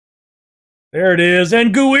There it is.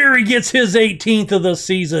 And Guiri gets his 18th of the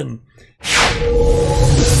season.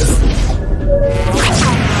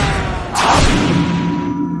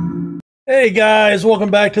 Hey guys,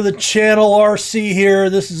 welcome back to the channel. RC here.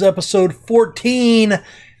 This is episode 14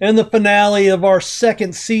 and the finale of our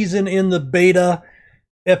second season in the beta,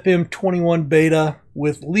 FM21 beta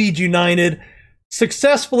with Leeds United.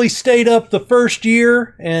 Successfully stayed up the first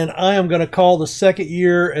year, and I am going to call the second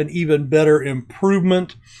year an even better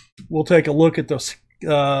improvement. We'll take a look at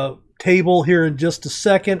the table here in just a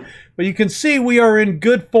second, but you can see we are in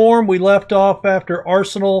good form. We left off after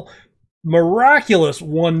Arsenal, miraculous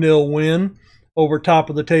 1-0 win over top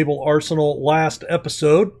of the table Arsenal last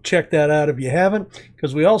episode. Check that out if you haven't,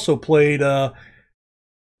 because we also played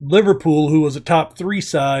Liverpool, who was a top 3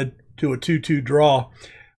 side, to a 2-2 draw.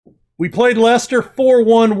 We played Leicester,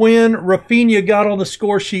 4-1 win. Rafinha got on the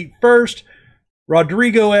score sheet first.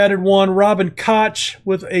 Rodrigo added one. Robin Koch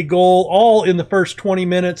with a goal, all in the first 20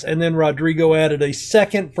 minutes. And then Rodrigo added a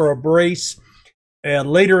second for a brace. And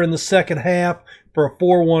later in the second half for a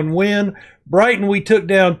 4-1 win. Brighton, we took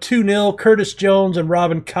down 2-0. Curtis Jones and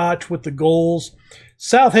Robin Koch with the goals.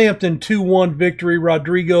 Southampton, 2-1 victory.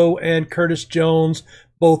 Rodrigo and Curtis Jones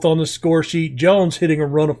both on the score sheet. Jones hitting a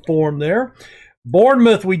run of form there.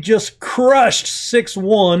 Bournemouth, we just crushed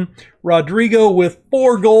 6-1. Rodrigo with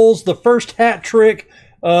 4 goals, the first hat trick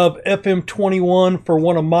of FM21 for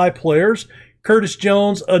one of my players. Curtis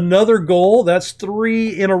Jones, another goal. That's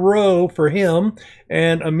 3 in a row for him.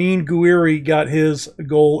 And Amin Guiri got his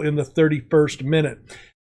goal in the 31st minute.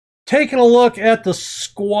 Taking a look at the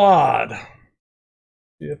squad.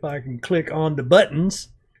 See if I can click on the buttons.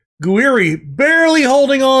 Guiri barely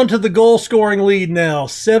holding on to the goal-scoring lead now.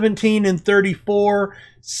 17 in 34,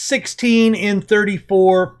 16 in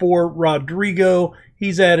 34 for Rodrigo.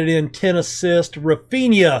 He's added in 10 assists.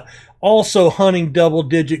 Rafinha also hunting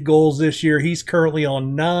double-digit goals this year. He's currently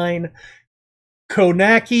on 9.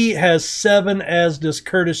 Konaki has 7, as does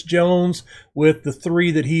Curtis Jones, with the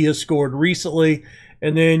 3 that he has scored recently.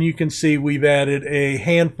 And then you can see we've added a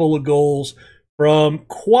handful of goals from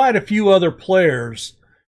quite a few other players.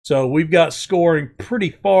 So we've got scoring pretty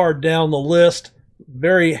far down the list.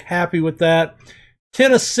 Very happy with that.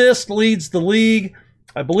 10 assists leads the league.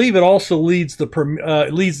 I believe it also leads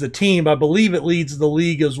the team. I believe it leads the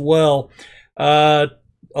league as well.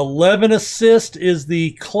 11 assists is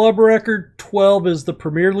the club record. 12 is the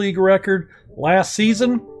Premier League record last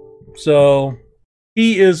season. So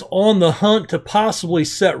he is on the hunt to possibly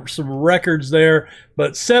set some records there.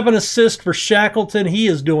 But 7 assists for Shackleton. He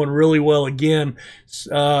is doing really well again.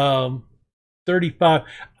 35.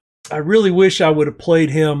 I really wish I would have played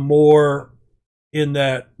him more in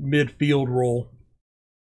that midfield role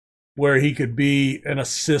where he could be an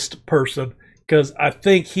assist person. Because I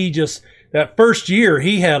think he just, that first year,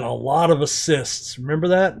 he had a lot of assists. Remember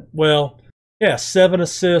that? Well, yeah, 7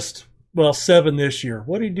 assists. Well, 7 this year.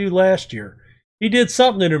 What did he do last year? He did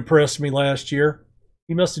something that impressed me last year.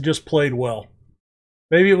 He must have just played well.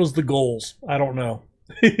 Maybe it was the goals. I don't know.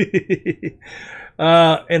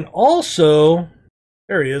 And also,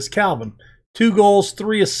 there he is, Calvin. 2 goals,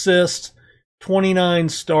 3 assists, 29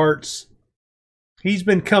 starts. He's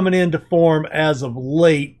been coming into form as of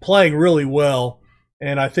late, playing really well.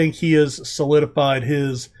 And I think he has solidified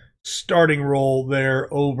his starting role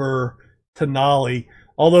there over Tonali.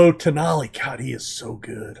 Although Tonali, God, he is so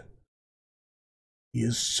good. He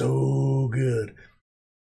is so good.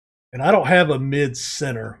 And I don't have a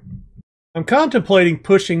mid-center. I'm contemplating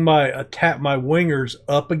pushing my wingers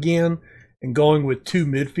up again and going with 2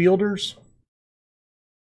 midfielders.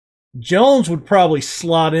 Jones would probably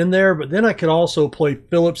slot in there, but then I could also play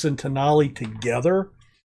Phillips and Tonali together.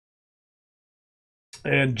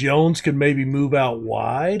 And Jones could maybe move out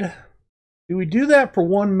wide. Do we do that for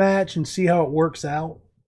one match and see how it works out?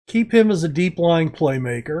 Keep him as a deep-lying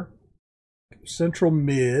playmaker. Central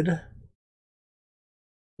mid.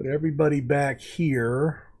 Put everybody back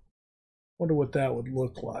here. Wonder what that would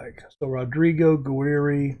look like. So Rodrigo,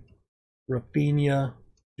 Guiri, Rafinha,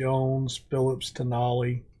 Jones, Phillips,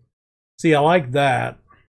 Tonali. See, I like that.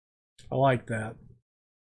 I like that.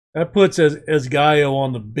 That puts Esgaio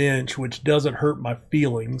on the bench, which doesn't hurt my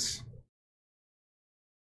feelings.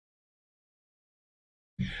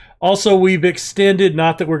 Also, we've extended,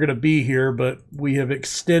 not that we're going to be here, but we have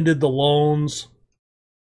extended the loans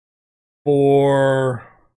for,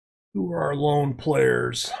 who are our loan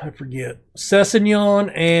players? I forget.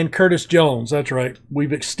 Sessegnon and Curtis Jones. That's right.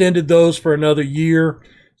 We've extended those for another year.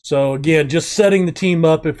 So, again, just setting the team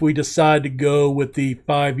up if we decide to go with the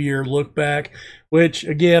 5-year look back, which,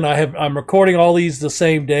 again, I'm recording all these the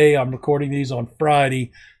same day. I'm recording these on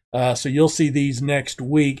Friday. So you'll see these next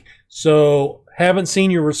week. So haven't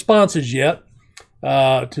seen your responses yet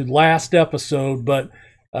to last episode, but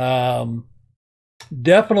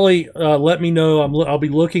definitely let me know. I'll be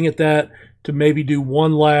looking at that to maybe do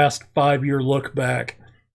one last 5-year look back,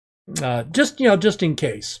 just in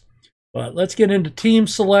case. But let's get into team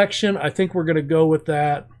selection. I think we're going to go with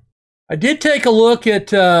that. I did take a look at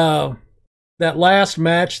that last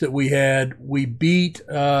match that we had. We beat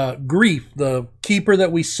Grief, the keeper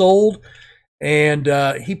that we sold, and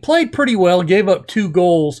he played pretty well, gave up 2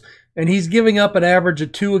 goals, and he's giving up an average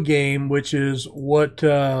of 2 a game, which is what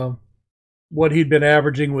he'd been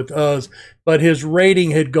averaging with us. But his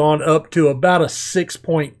rating had gone up to about a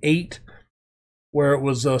 6.8, where it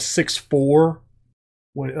was a 6.4,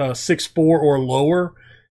 6.4 or lower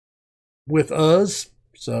with us.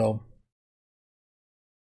 So,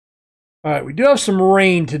 all right, we do have some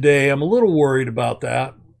rain today. I'm a little worried about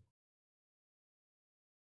that.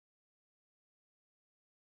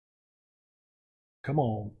 Come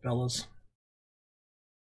on, fellas.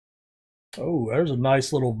 Oh, there's a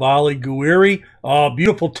nice little volley. Guiri. Oh,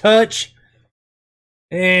 beautiful touch.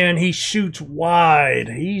 And he shoots wide.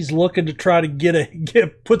 He's looking to try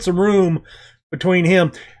to put some room between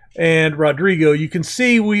him and Rodrigo. You can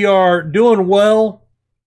see we are doing well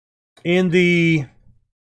in the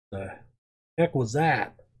heck was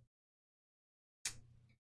that?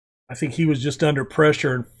 I think he was just under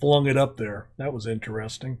pressure and flung it up there. That was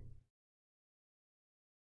interesting.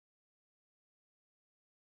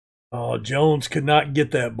 Oh, Jones could not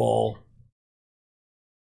get that ball.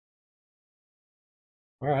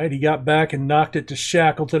 All right, he got back and knocked it to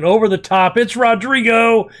Shackleton. Over the top, it's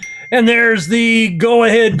Rodrigo. And there's the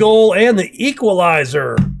go-ahead goal and the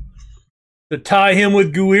equalizer to tie him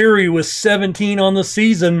with Guiri with 17 on the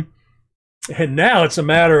season. And now it's a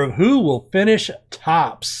matter of who will finish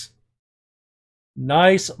tops.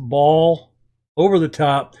 Nice ball over the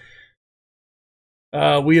top.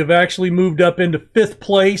 We have actually moved up into 5th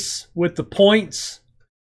place with the points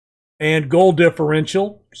and goal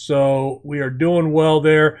differential. So we are doing well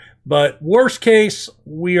there. But worst case,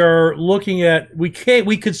 we are looking at we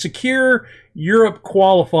could secure Europe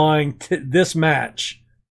qualifying this match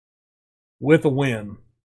with a win.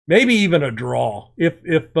 Maybe even a draw if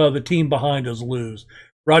the team behind us lose.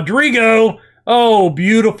 Rodrigo, oh,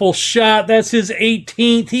 beautiful shot. That's his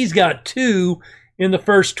 18th. He's got 2 in the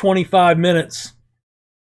first 25 minutes.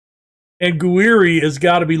 And Guiri has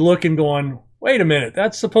got to be looking going, wait a minute,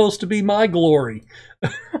 that's supposed to be my glory.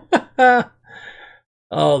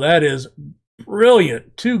 Oh, that is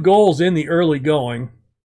brilliant. 2 goals in the early going.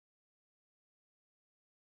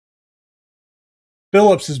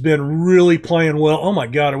 Phillips has been really playing well. Oh, my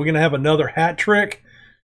God. Are we going to have another hat trick?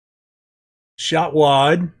 Shot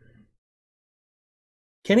wide.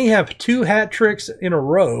 Can he have 2 hat tricks in a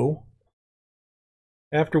row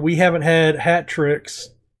after we haven't had hat tricks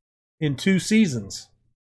in 2 seasons?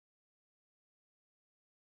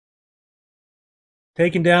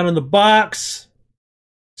 Taken down in the box.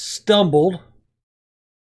 Stumbled.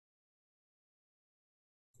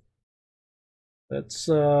 Let's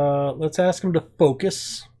ask him to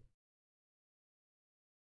focus.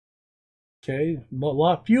 Okay,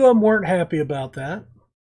 few of them weren't happy about that.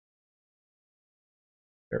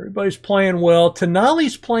 Everybody's playing well.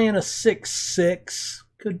 Tenali's playing a 6.6.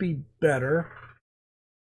 Could be better.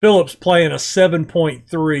 Phillips playing a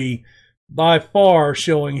 7.3. By far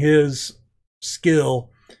showing his skill.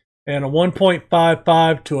 And a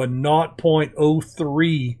 1.55 to a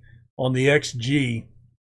 0.03 on the XG.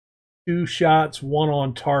 2 shots, 1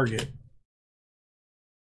 on target.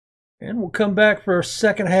 And we'll come back for our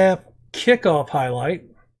second half kickoff highlight.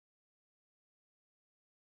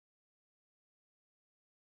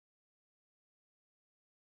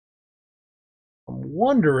 I'm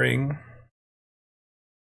wondering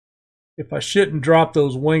if I shouldn't drop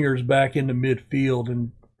those wingers back into midfield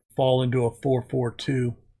and fall into a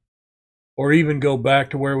 4-4-2. Or even go back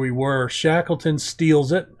to where we were. Shackleton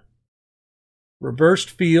steals it. Reversed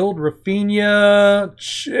field. Rafinha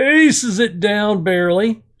chases it down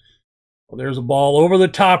barely. Well, there's a ball over the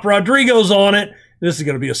top. Rodrigo's on it. This is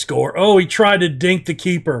going to be a score. Oh, he tried to dink the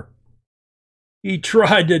keeper. He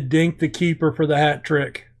tried to dink the keeper for the hat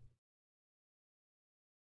trick.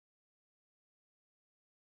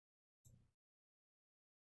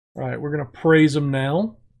 All right, we're going to praise him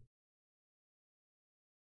now.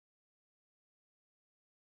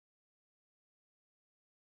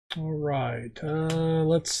 All right,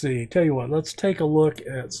 let's see. Tell you what, let's take a look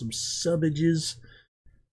at some subbages.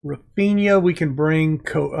 Rafinha, we can bring,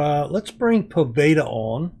 let's bring Poveda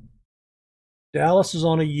on. Dallas is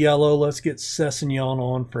on a yellow. Let's get Sessegnon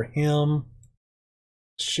on for him.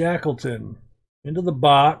 Shackleton into the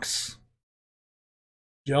box.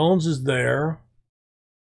 Jones is there.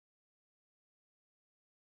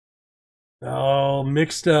 Oh,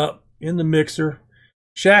 mixed up in the mixer.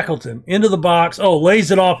 Shackleton into the box. Oh,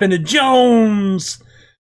 lays it off into Jones.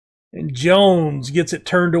 And Jones gets it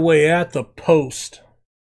turned away at the post.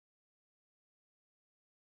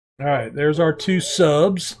 All right, there's our two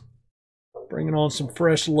subs. Bringing on some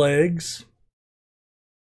fresh legs.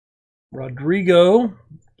 Rodrigo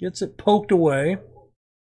gets it poked away.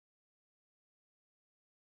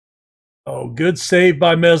 Oh, good save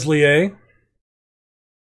by Meslier.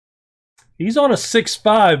 He's on a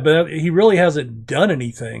 6-5, but he really hasn't done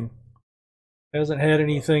anything. Hasn't had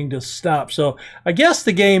anything to stop. So I guess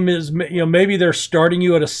the game is, maybe they're starting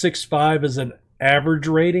you at a 6-5 as an average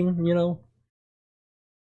rating,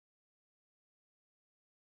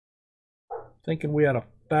 Thinking we had a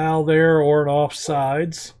foul there or an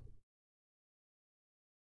offsides.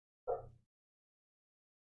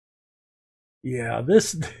 Yeah,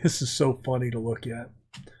 this is so funny to look at.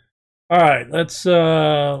 All right,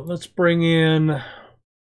 let's bring in. I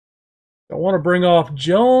want to bring off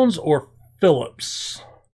Jones or Phillips.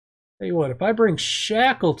 Tell you what, if I bring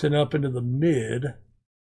Shackleton up into the mid,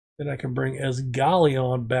 then I can bring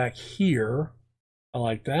Esgalion back here. I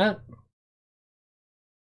like that.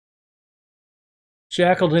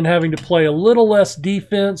 Shackleton having to play a little less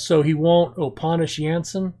defense, so he won't punish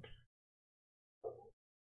Jansen.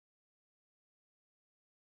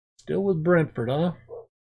 Still with Brentford, huh?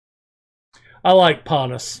 I like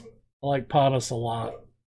Panis. I like Panis a lot.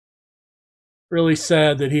 Really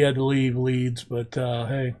sad that he had to leave Leeds, but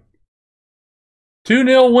hey.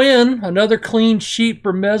 2-0 win. Another clean sheet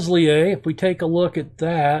for Meslier. If we take a look at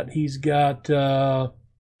that, he's got 12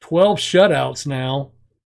 shutouts now.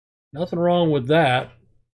 Nothing wrong with that.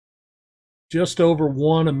 Just over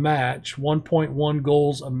 1 a match. 1.1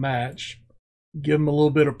 goals a match. Give him a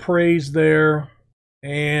little bit of praise there.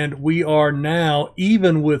 And we are now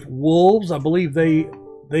even with Wolves. I believe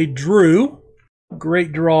they drew.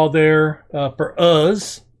 Great draw there for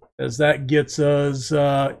us, as that gets us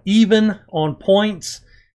even on points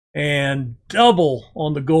and double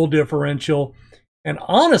on the goal differential. And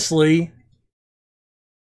honestly,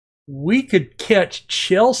 we could catch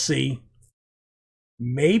Chelsea,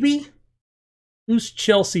 maybe. Who's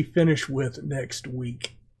Chelsea finish with next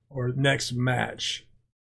week or next match?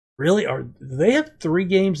 Really? Do they have 3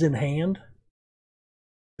 games in hand?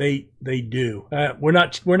 They do. We're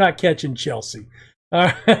not catching Chelsea.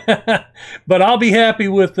 But I'll be happy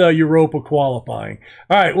with Europa qualifying.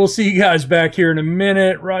 All right, we'll see you guys back here in a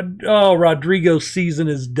minute. Rodrigo's season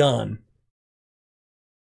is done.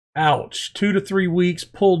 Ouch. 2 to 3 weeks,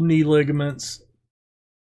 pulled knee ligaments.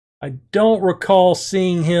 I don't recall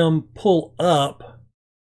seeing him pull up.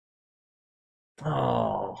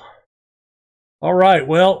 Oh. All right,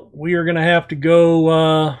 well, we are going to have to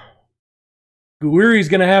go. Guiri's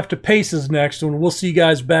going to have to pace his next one. We'll see you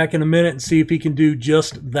guys back in a minute and see if he can do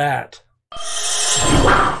just that.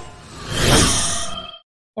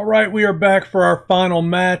 All right, we are back for our final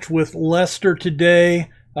match with Leicester today.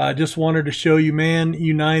 I just wanted to show you, Man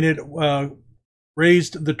United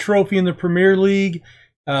raised the trophy in the Premier League.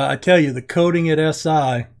 I tell you, the coding at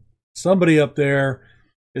SI, somebody up there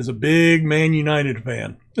is a big Man United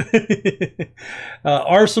fan.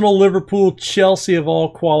 Arsenal, Liverpool, Chelsea have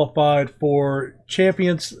all qualified for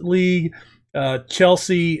Champions League.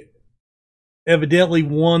 Chelsea evidently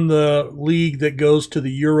won the league that goes to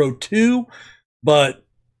the Euro 2, but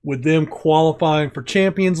with them qualifying for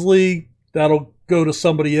Champions League, that'll go to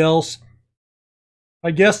somebody else.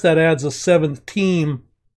 I guess that adds a 7th team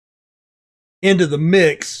into the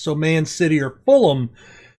mix, so Man City or Fulham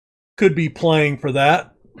could be playing for that.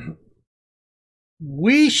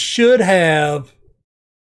 We should have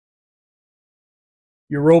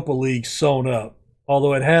Europa League sewn up,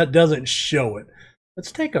 although it doesn't show it.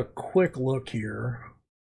 Let's take a quick look here.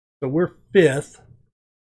 So we're 5th,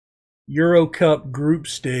 Euro Cup group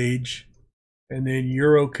stage, and then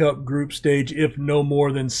Euro Cup group stage if no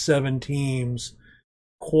more than 7 teams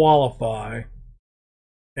qualify.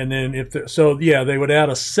 And then they would add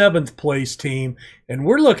a 7th place team, and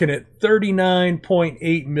we're looking at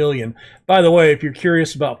 39.8 million. By the way, if you're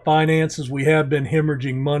curious about finances, we have been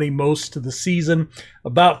hemorrhaging money most of the season,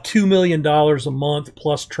 about $2 million a month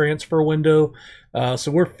plus transfer window.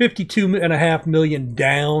 So we're 52.5 million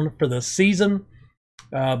down for the season.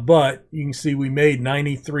 But you can see we made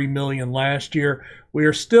 93 million last year. We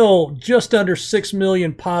are still just under 6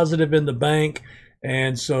 million positive in the bank,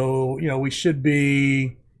 and so we should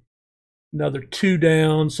be another 2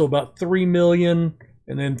 down, so about 3 million,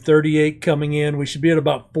 and then 38 coming in. We should be at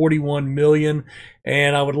about 41 million,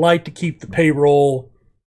 and I would like to keep the payroll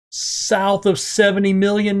south of 70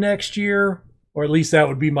 million next year, or at least that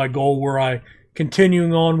would be my goal were I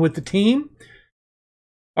continuing on with the team.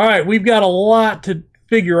 All right, we've got a lot to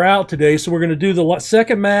figure out today, so we're going to do the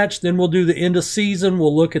second match, then we'll do the end of season.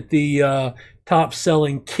 We'll look at the top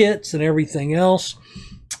selling kits and everything else,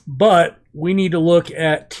 but we need to look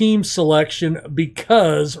at team selection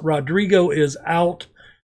because Rodrigo is out,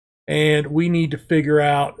 and we need to figure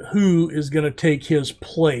out who is going to take his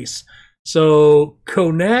place. So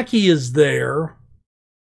Konaki is there.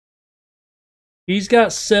 He's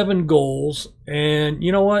got 7 goals, and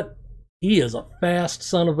you know what? He is a fast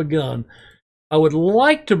son of a gun. I would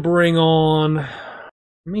like to bring on, it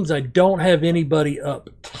means I don't have anybody up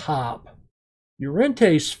top.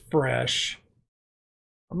 Llorente's fresh.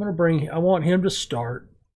 I want him to start.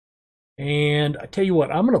 And I tell you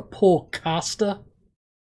what, I'm going to pull Costa.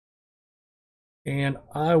 And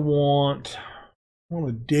I want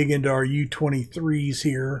to dig into our U23s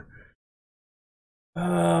here.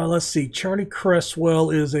 Let's see. Charlie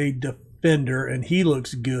Cresswell is a defender, and he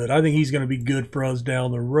looks good. I think he's going to be good for us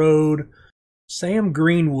down the road. Sam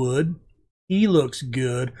Greenwood, he looks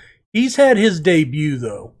good. He's had his debut,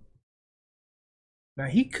 though. Now,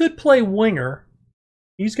 he could play winger.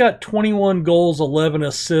 He's got 21 goals, 11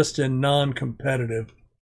 assists, and non-competitive.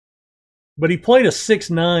 But he played a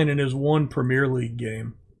 6'9" in his one Premier League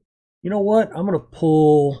game. You know what? I'm going to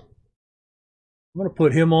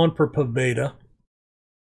put him on for Poveda.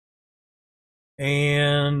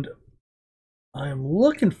 And I'm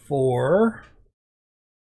looking for,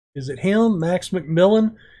 is it him, Max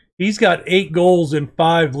McMillan? He's got 8 goals in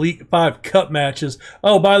 5 cup matches.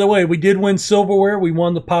 Oh, by the way, we did win silverware. We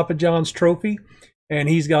won the Papa John's trophy. And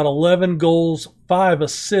he's got 11 goals, 5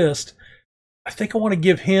 assists. I think I want to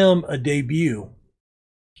give him a debut.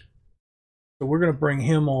 So we're going to bring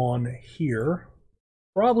him on here.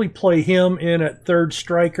 Probably play him in at third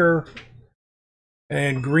striker.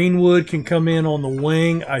 And Greenwood can come in on the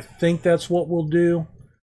wing. I think that's what we'll do.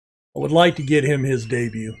 I would like to get him his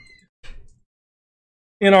debut.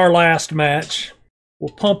 In our last match,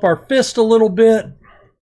 we'll pump our fist a little bit.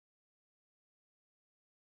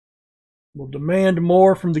 We'll demand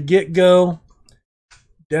more from the get-go.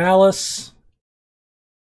 Dallas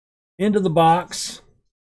into the box.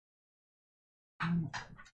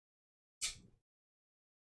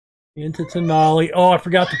 Into Tonali. Oh, I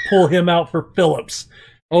forgot to pull him out for Phillips.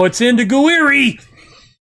 Oh, it's into Guiri.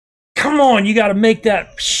 Come on, you got to make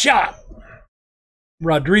that shot.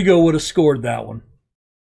 Rodrigo would have scored that one.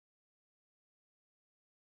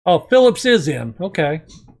 Oh, Phillips is in. Okay.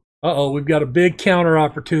 Uh-oh, we've got a big counter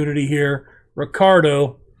opportunity here.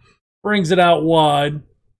 Ricardo brings it out wide.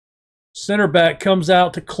 Center back comes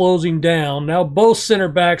out to closing down. Now both center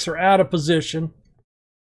backs are out of position.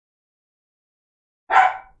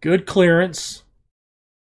 Good clearance.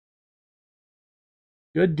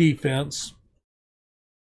 Good defense.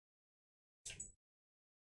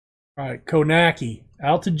 All right, Konaki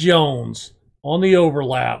out to Jones on the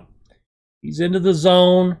overlap. He's into the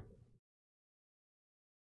zone.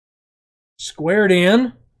 Squared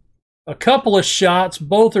in. A couple of shots.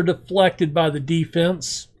 Both are deflected by the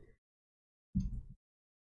defense.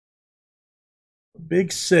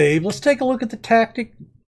 Big save. Let's take a look at the tactic.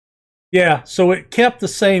 Yeah, so it kept the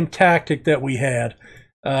same tactic that we had.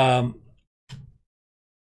 I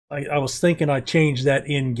was thinking I changed that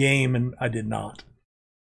in-game, and I did not.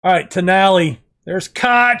 All right, Tonali. There's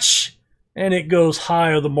Koch, and it goes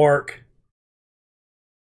high of the mark.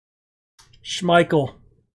 Schmeichel,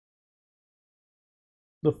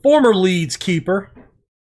 the former Leeds keeper.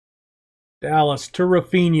 Dallas to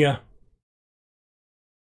Rafinha.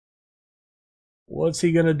 What's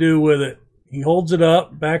he going to do with it? He holds it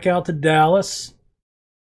up, back out to Dallas.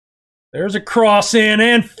 There's a cross in,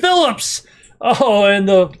 and Phillips! Oh, and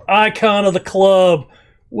the icon of the club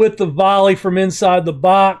with the volley from inside the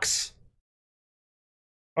box.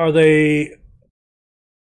 Are they...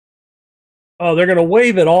 Oh, they're going to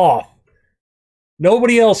wave it off.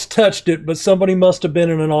 Nobody else touched it, but somebody must have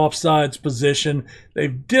been in an offsides position.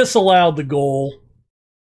 They've disallowed the goal.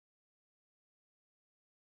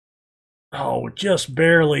 Oh, just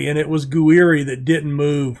barely, and it was Guiri that didn't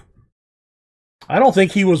move. I don't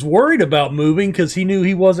think he was worried about moving because he knew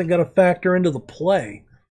he wasn't going to factor into the play.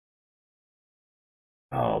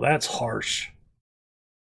 Oh, that's harsh.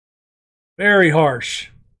 Very harsh.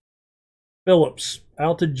 Phillips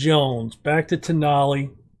out to Jones, back to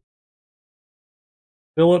Tonali.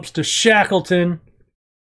 Phillips to Shackleton.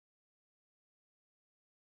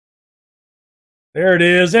 There it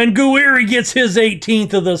is. And Guiri gets his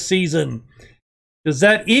 18th of the season. Does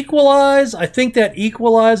that equalize? I think that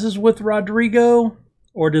equalizes with Rodrigo,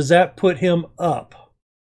 or does that put him up?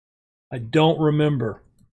 I don't remember.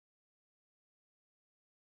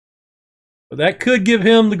 But that could give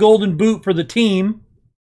him the golden boot for the team.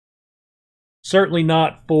 Certainly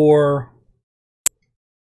not for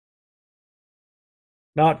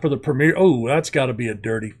the Premier. Oh, that's got to be a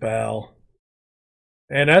dirty foul.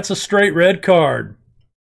 And that's a straight red card.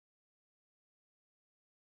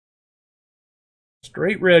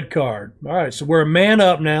 Straight red card. All right, so we're a man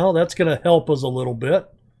up now. That's going to help us a little bit.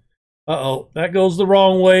 Uh-oh, that goes the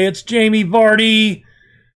wrong way. It's Jamie Vardy.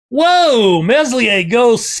 Whoa, Meslier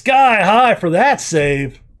goes sky high for that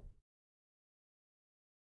save.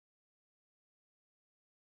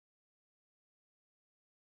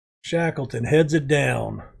 Shackleton heads it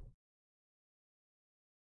down.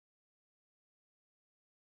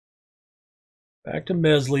 Back to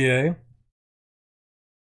Meslier.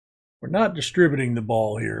 We're not distributing the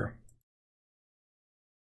ball here.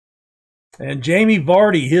 And Jamie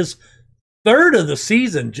Vardy, his third of the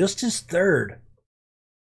season, just his third.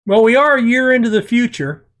 Well, we are a year into the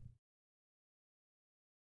future.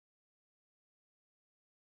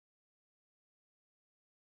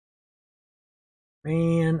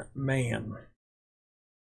 Man.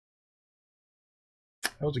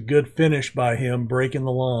 That was a good finish by him, breaking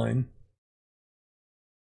the line.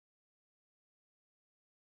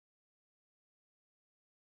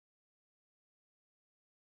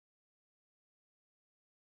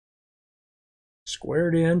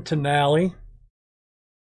 Squared in, Tonali.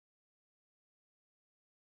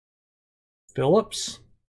 Phillips.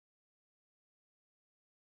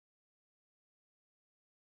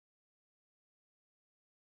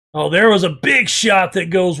 Oh, there was a big shot that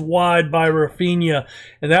goes wide by Rafinha,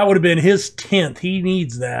 and that would have been his 10th. He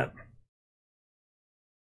needs that.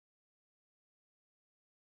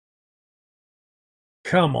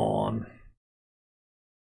 Come on.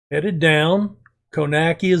 Headed down.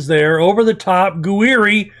 Konaki is there. Over the top.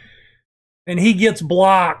 Guiri. And he gets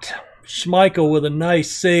blocked. Schmeichel with a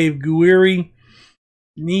nice save. Guiri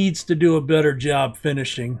needs to do a better job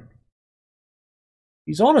finishing.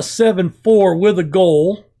 He's on a 7-4 with a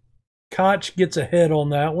goal. Koch gets ahead on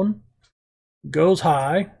that one. Goes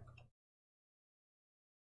high.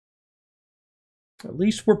 At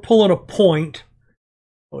least we're pulling a point.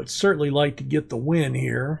 I would certainly like to get the win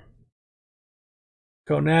here.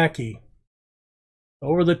 Konaki.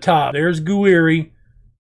 Over the top. There's Guiri.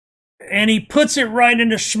 And he puts it right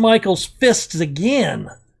into Schmeichel's fists again.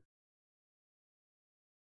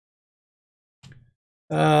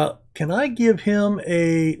 Can I give him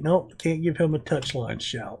a... Nope, can't give him a touchline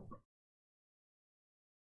shout.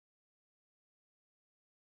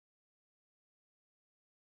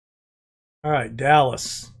 All right,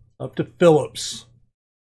 Dallas. Up to Phillips.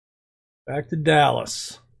 Back to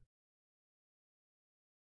Dallas.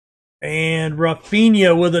 And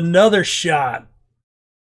Rafinha with another shot.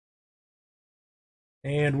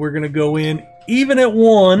 And we're going to go in even at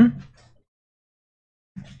 1.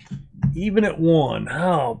 Even at 1.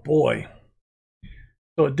 Oh, boy.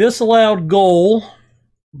 So a disallowed goal.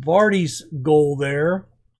 Vardy's goal there.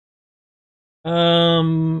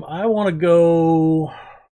 I want to go...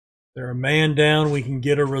 They're a man down. We can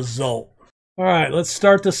get a result. All right, let's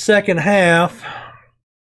start the second half.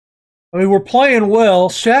 I mean, we're playing well.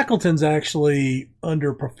 Shackleton's actually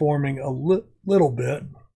underperforming a little bit.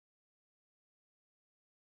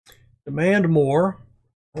 Demand more.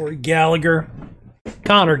 Rory Gallagher.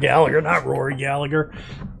 Conor Gallagher, not Rory Gallagher.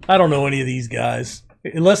 I don't know any of these guys.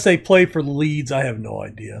 Unless they play for Leeds, I have no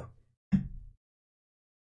idea.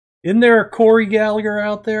 Isn't there a Corey Gallagher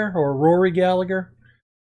out there? Or a Rory Gallagher?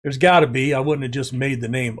 There's got to be. I wouldn't have just made the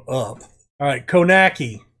name up. All right,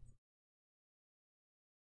 Konaki.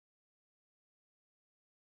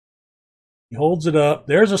 He holds it up.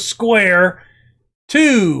 There's a square.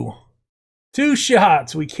 Two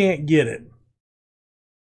shots. We can't get it.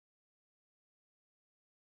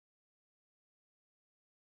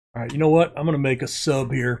 All right, you know what? I'm going to make a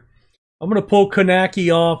sub here. I'm going to pull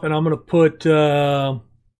Konaki off, and I'm going to put McMillan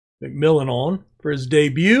on for his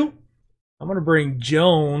debut. I'm going to bring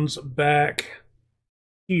Jones back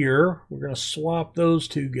here. We're going to swap those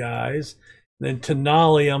two guys. Then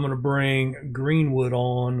Tonali, I'm going to bring Greenwood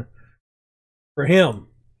on for him.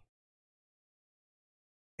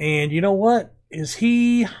 And you know what?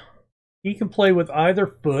 He can play with either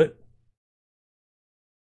foot.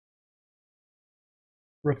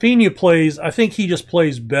 Rafinha plays, I think he just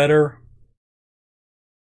plays better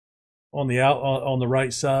on the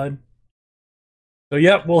right side. So,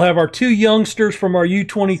 yep, we'll have our 2 youngsters from our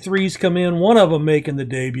U23s come in, one of them making the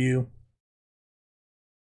debut.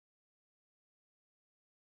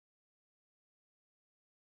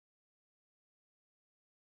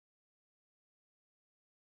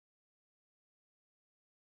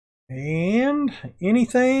 And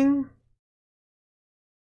anything?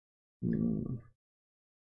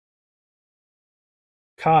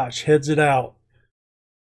 Koch heads it out.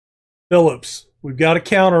 Phillips, we've got a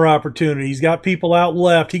counter opportunity. He's got people out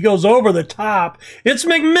left. He goes over the top. It's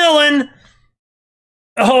McMillan.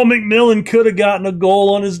 Oh, McMillan could have gotten a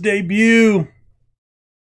goal on his debut.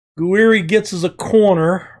 Guiri gets us a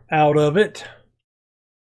corner out of it.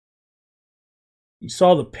 You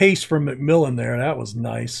saw the pace from McMillan there. That was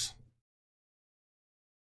nice.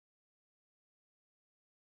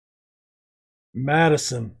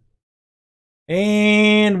 Madison.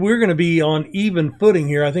 And we're going to be on even footing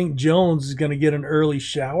here. I think Jones is going to get an early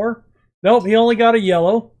shower. Nope, he only got a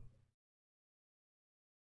yellow.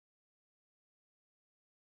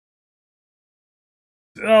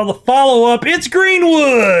 Oh, the follow-up. It's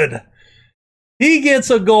Greenwood. He gets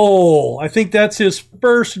a goal. I think that's his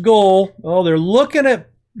first goal. Oh, they're looking at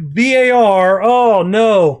VAR. Oh,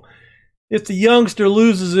 no. If the youngster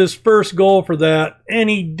loses his first goal for that, and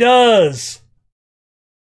he does.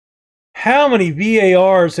 How many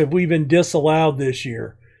VARs have we been disallowed this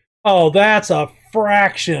year? Oh, that's a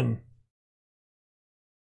fraction.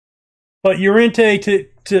 But Llorente,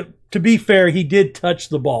 to be fair, he did touch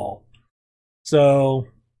the ball. So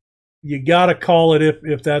you got to call it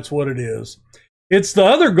if that's what it is. It's the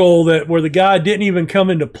other goal where the guy didn't even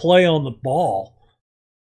come into play on the ball.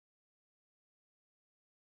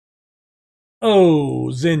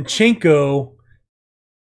 Oh, Zinchenko.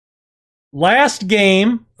 Last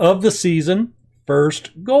game of the season,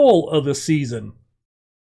 first goal of the season.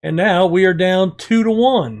 And now we are down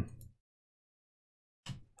 2-1.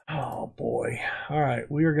 Oh, boy. All right,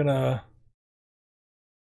 we are going to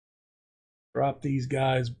drop these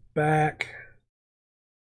guys back.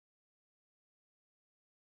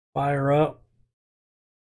 Fire up.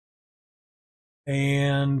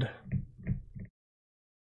 And,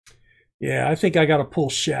 yeah, I think I got to pull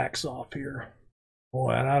Shax off here.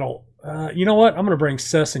 Boy, and I don't... you know what? I'm going to bring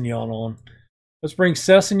Sessegnon on. Let's bring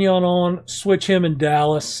Sessegnon on, switch him in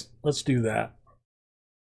Dallas. Let's do that.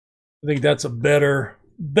 I think that's a better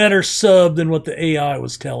sub than what the AI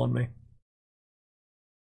was telling me.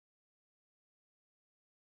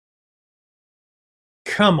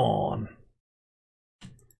 Come on.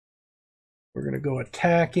 We're going to go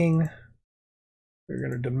attacking. We're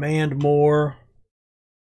going to demand more.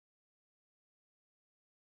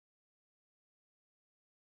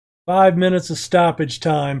 Five minutes of stoppage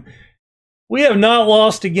time. We have not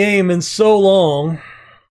lost a game in so long,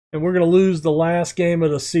 and we're going to lose the last game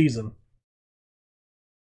of the season.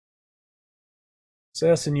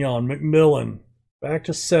 Sessegnon, McMillan, back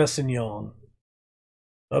to Sessegnon.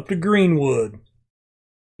 Up to Greenwood.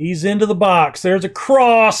 He's into the box. There's a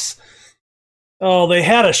cross. Oh, they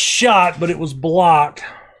had a shot, but it was blocked. I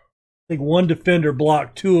think one defender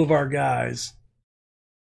blocked two of our guys.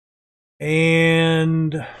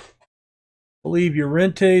 And I believe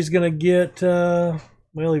Llorente is going to get,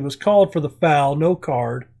 well, he was called for the foul, no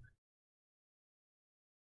card.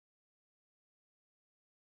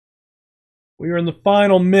 We are in the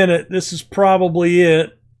final minute. This is probably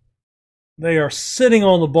it. They are sitting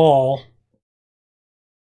on the ball.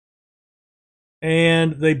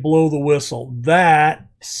 And they blow the whistle. That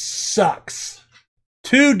sucks.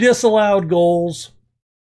 2 disallowed goals.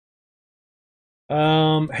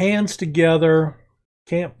 Hands together.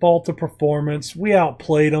 Can't fault the performance. We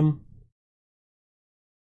outplayed them.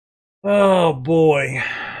 Oh, boy.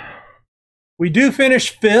 We do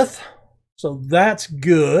finish 5th, so that's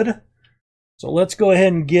good. So let's go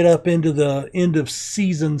ahead and get up into the end of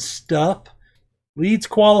season stuff. Leeds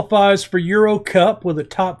qualifies for Euro Cup with a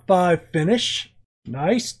top 5 finish.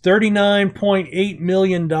 Nice. $39.8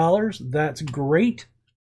 million. That's great.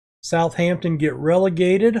 Southampton get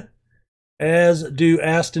relegated, as do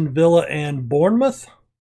Aston Villa and Bournemouth.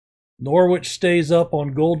 Norwich stays up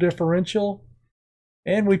on goal differential.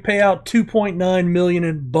 And we pay out $2.9 million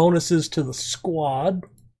in bonuses to the squad.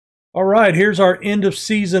 All right, here's our end of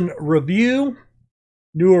season review.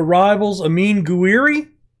 New arrivals, Amin Guiri.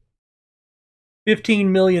 $15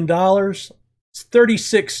 million.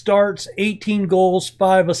 36 starts, 18 goals,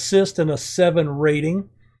 5 assists, and a 7 rating.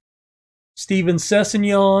 Steven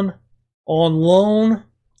Sessegnon on loan.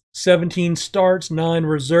 17 starts, 9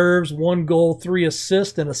 reserves, 1 goal, 3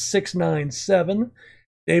 assists, and a 6.97.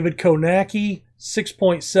 David Konaki,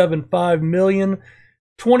 $6.75 million.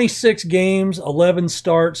 26 games, 11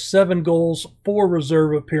 starts, 7 goals, 4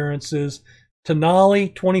 reserve appearances.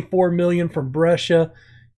 Tonali, $24 million from Brescia.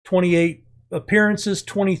 28 appearances,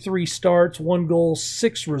 23 starts, 1 goal,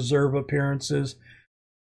 6 reserve appearances.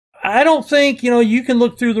 I don't think, you can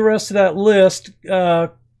look through the rest of that list.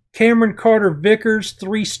 Cameron Carter-Vickers,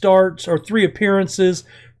 3 starts or 3 appearances,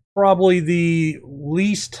 probably the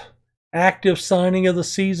least active signing of the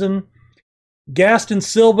season. Gaston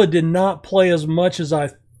Silva did not play as much as I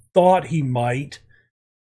thought he might.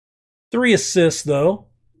 3 assists, though.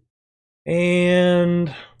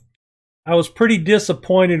 And I was pretty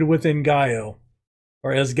disappointed with Ngayo,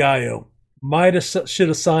 or Esgayo. Should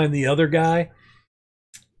have signed the other guy.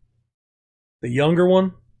 The younger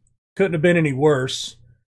one. Couldn't have been any worse.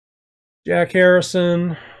 Jack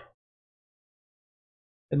Harrison.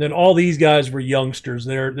 And then all these guys were youngsters.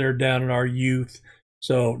 They're down in our youth.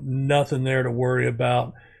 So nothing there to worry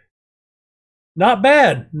about. Not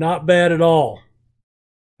bad. Not bad at all.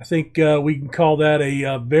 I think we can call that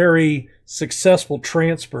a very successful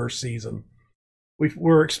transfer season.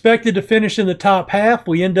 We're expected to finish in the top half.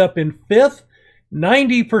 We end up in 5th.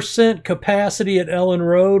 90% capacity at Ellen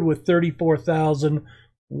Road with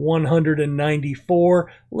 34,194.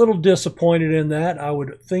 A little disappointed in that. I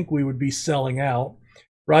would think we would be selling out.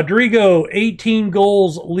 Rodrigo, 18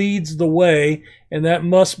 goals, leads the way, and that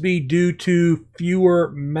must be due to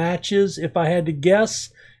fewer matches, if I had to guess.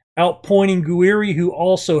 Outpointing Guiri, who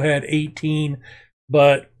also had 18,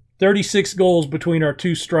 but 36 goals between our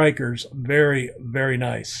 2 strikers. Very, very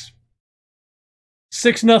nice.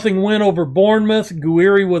 6-0 win over Bournemouth.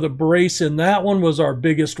 Guiri with a brace in that one was our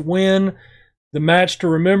biggest win. The match to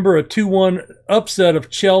remember, a 2-1 upset of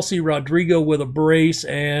Chelsea. Rodrigo with a brace,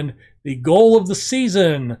 and the goal of the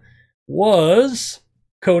season was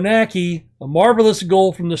Konaki. A marvelous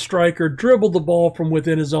goal from the striker, dribbled the ball from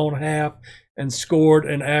within his own half and scored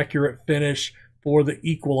an accurate finish for the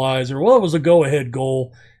equalizer. Well, it was a go-ahead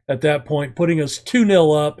goal at that point, putting us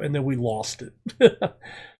 2-0 up, and then we lost it.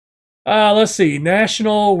 Let's see.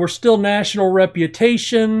 National, we're still national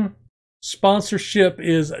reputation. Sponsorship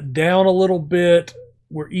is down a little bit.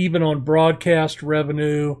 We're even on broadcast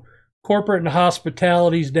revenue. Corporate and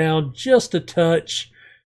hospitality is down just a touch.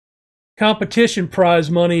 Competition prize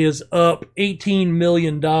money is up $18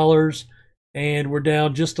 million. And we're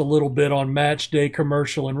down just a little bit on match day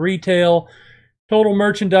commercial and retail. Total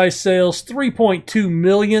merchandise sales, $3.2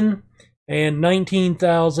 million and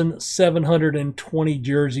 19,720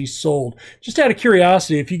 jerseys sold. Just out of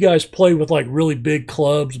curiosity, if you guys play with like really big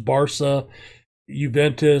clubs, Barca,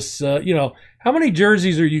 Juventus, how many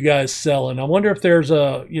jerseys are you guys selling? I wonder if there's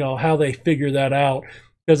how they figure that out.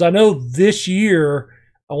 Because I know this year,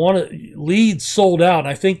 Leeds sold out, and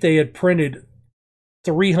I think they had printed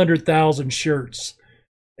 300,000 shirts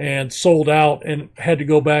and sold out and had to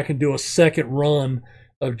go back and do a second run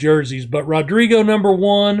of jerseys. But Rodrigo, number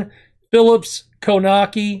 1, Phillips,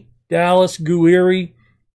 Konaki, Dallas, Guiri,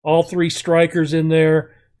 all 3 strikers in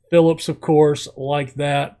there. Phillips, of course, like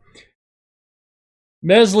that.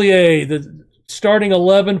 Meslier, the starting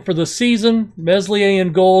 11 for the season. Meslier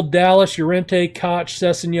in goal, Dallas, Llorente, Koch,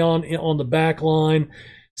 Sessegnon on the back line.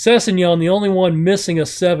 Sessegnon, the only one missing a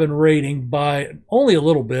 7 rating by only a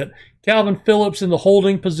little bit. Calvin Phillips in the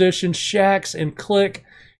holding position. Shax and Click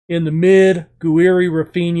in the mid. Guiri,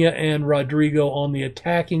 Rafinha, and Rodrigo on the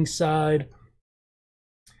attacking side.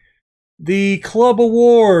 The club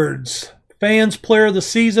awards. Fans Player of the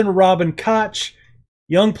Season, Robin Koch.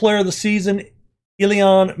 Young Player of the Season,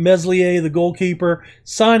 Ilian Meslier, the goalkeeper.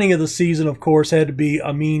 Signing of the season, of course, had to be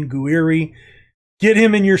Amin Guiri. Get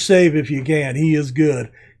him in your save if you can. He is good.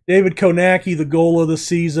 David Konaki, the goal of the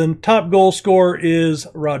season. Top goal scorer is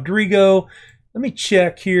Rodrigo. Let me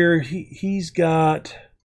check here. He's got...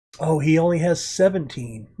 Oh, he only has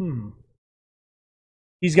 17.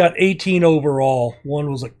 He's got 18 overall. One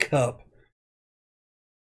was a cup.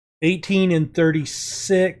 18 in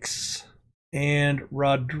 36. And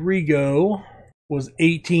Rodrigo was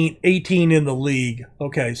 18 in the league.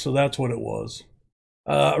 Okay, so that's what it was.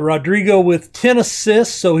 Rodrigo with 10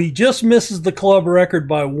 assists, so he just misses the club record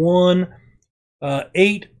by 1.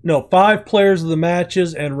 5 players of the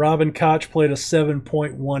matches, and Robin Koch played a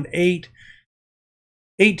 7.18.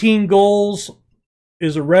 18 goals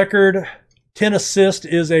is a record. 10 assists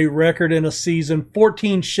is a record in a season.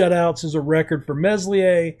 14 shutouts is a record for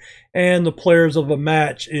Meslier, and the players of a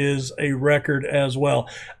match is a record as well.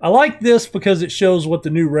 I like this because it shows what the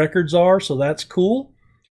new records are, so that's cool.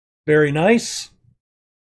 Very nice.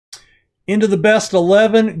 Into the best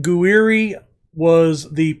 11, Guiri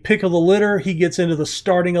was the pick of the litter. He gets into the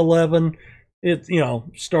starting 11.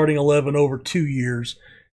 Starting 11 over 2 years.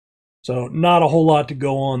 So not a whole lot to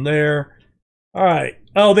go on there. All right.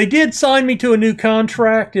 Oh, they did sign me to a new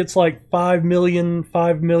contract. It's like $5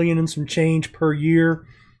 million and some change per year.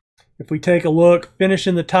 If we take a look, finish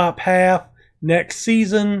in the top half next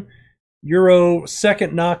season, Euro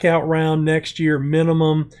second knockout round next year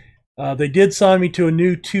minimum, They did sign me to a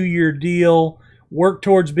new 2-year deal, work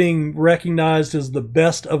towards being recognized as the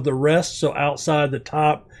best of the rest, so outside the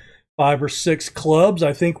top 5 or 6 clubs.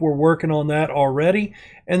 I think we're working on that already.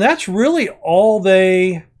 And that's really all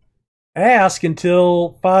they ask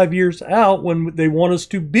until 5 years out, when they want us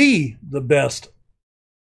to be the best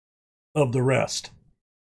of the rest.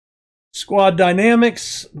 Squad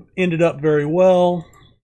dynamics ended up very well.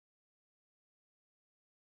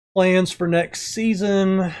 Plans for next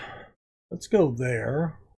season. Let's go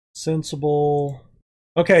there. Sensible.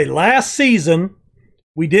 Okay, last season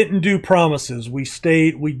we didn't do promises. We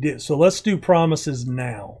did. So let's do promises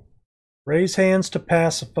now. Raise hands to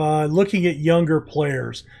pacify. Looking at younger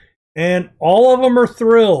players. And all of them are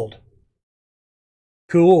thrilled.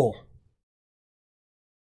 Cool.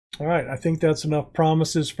 All right, I think that's enough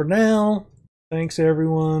promises for now. Thanks,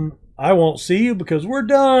 everyone. I won't see you because we're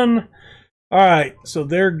done. All right, so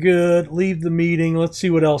they're good. Leave the meeting. Let's see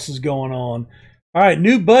what else is going on. All right,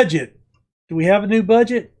 new budget. Do we have a new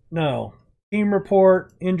budget? No. Team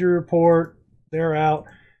report, injury report, they're out.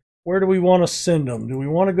 Where do we want to send them? Do we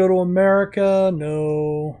want to go to America?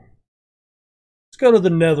 No. Let's go to the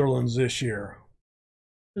Netherlands this year.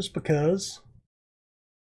 Just because.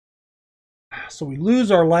 So we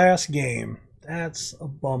lose our last game. That's a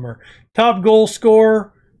bummer. Top goal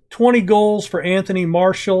scorer, 20 goals for Anthony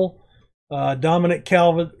Marshall, Dominic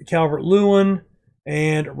Calvert-Lewin,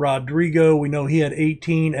 and Rodrigo. We know he had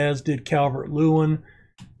 18, as did Calvert-Lewin.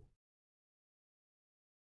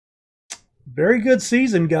 Very good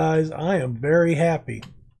season, guys. I am very happy.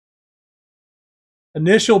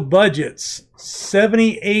 Initial budgets,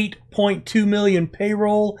 $78.2 million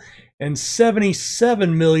payroll and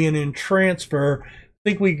 $77 million in transfer. I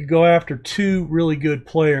think we could go after 2 really good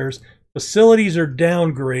players. Facilities are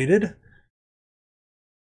downgraded.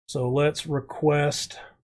 So let's request.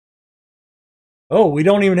 Oh, we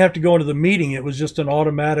don't even have to go into the meeting. It was just an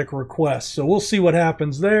automatic request. So we'll see what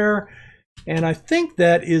happens there. And I think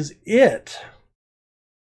that is it.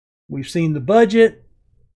 We've seen the budget.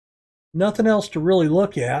 Nothing else to really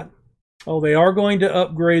look at. Oh, they are going to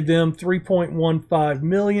upgrade them, $3.15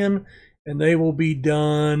 million, and they will be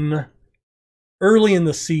done early in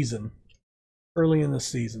the season. Early in the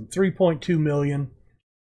season, $3.2 million.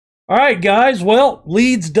 All right, guys. Well,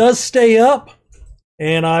 Leeds does stay up,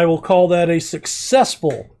 and I will call that a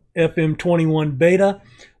successful FM21 beta.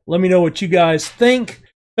 Let me know what you guys think.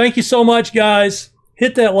 Thank you so much, guys.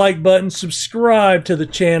 Hit that like button. Subscribe to the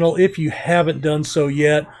channel if you haven't done so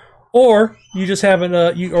yet, or you just haven't,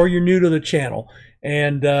 or you're new to the channel.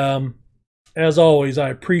 And as always, I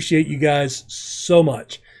appreciate you guys so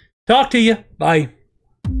much. Talk to you. Bye.